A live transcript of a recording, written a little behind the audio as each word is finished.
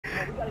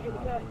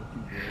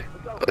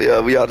Oh,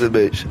 yeah, we out this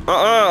bitch.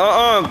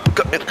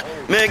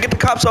 Man, get the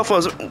cops off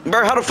us.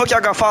 Bro, how the fuck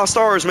y'all got 5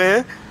 stars,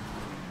 man?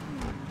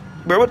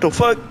 Bro, what the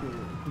fuck?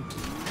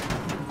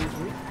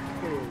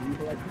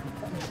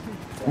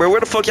 Bro, where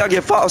the fuck y'all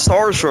get 5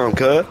 stars from,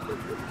 cuz?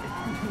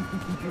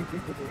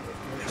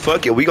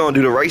 Fuck it, we gonna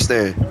do the race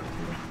then.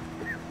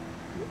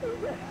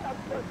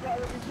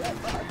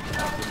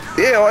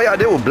 Yeah, all y'all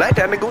did was black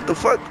that nigga. What the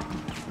fuck?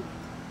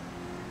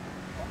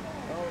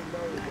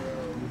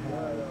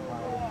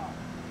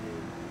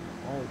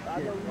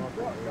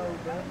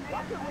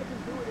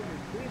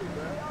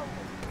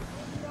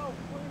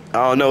 I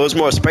don't know, it's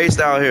more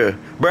spaced out here.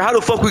 Bro, how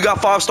the fuck we got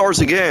 5 stars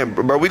again?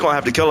 Bro, we gonna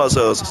have to kill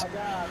ourselves.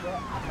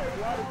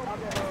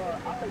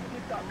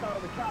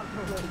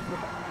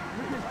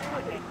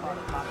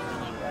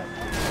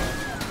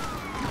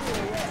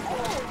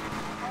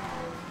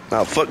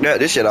 Nah, fuck that.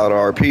 This shit out of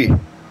RP.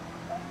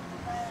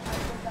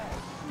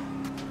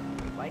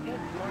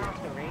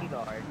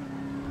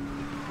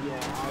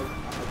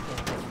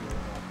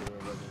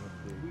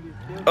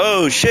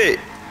 Oh shit.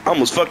 I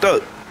almost fucked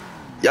up.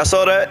 Y'all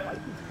saw that?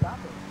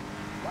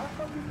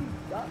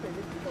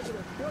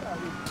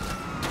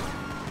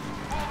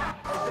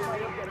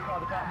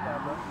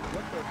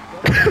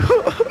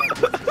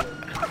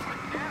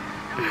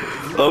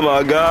 Oh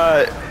my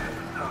god.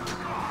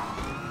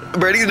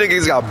 Bro, these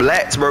niggas got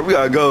blacks, bro. We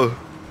gotta go.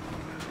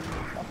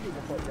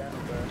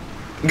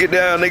 Get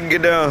down, nigga,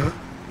 get down.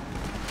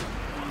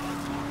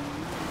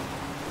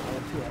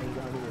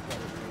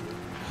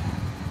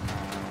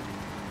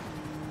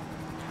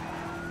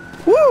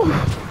 Woo!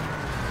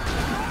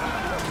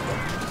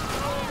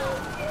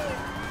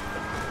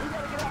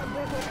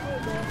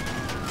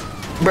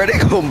 Bro, they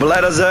gonna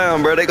blat us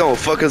down, bro. They gonna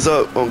fuck us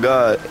up, on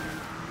God.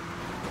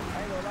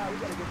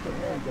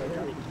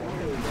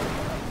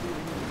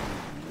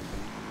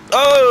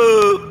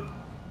 Oh!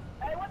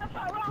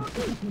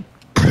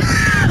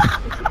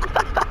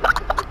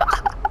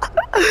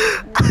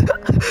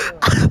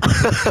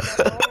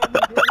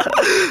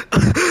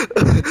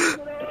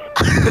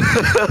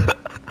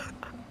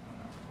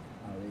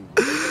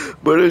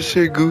 Bro, this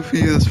shit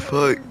goofy as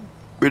fuck.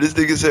 Bro, this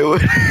nigga said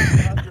what?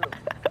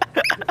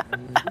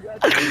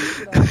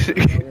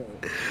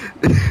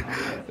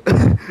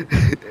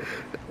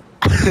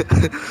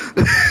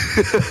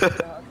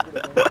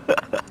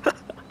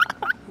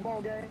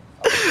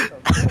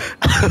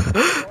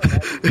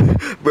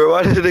 Bro,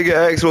 why did the nigga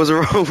ask what's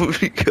wrong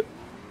with me?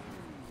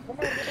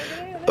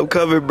 I'm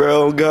coming,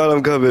 bro. Oh God,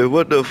 I'm coming.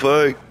 What the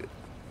fuck?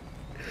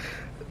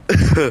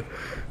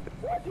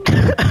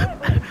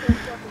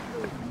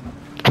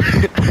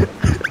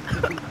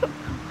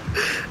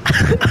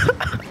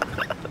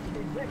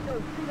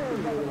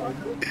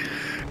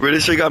 Bro,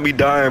 this shit got me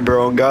dying,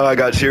 bro. Oh God, I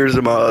got tears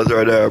in my eyes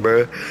right now,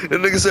 bro. The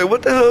nigga said,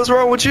 what the hell is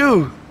wrong with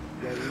you?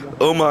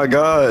 Oh my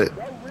God.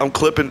 I'm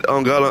clipping.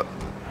 Oh God.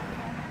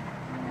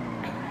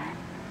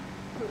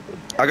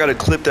 I gotta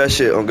clip that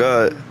shit. Oh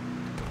God.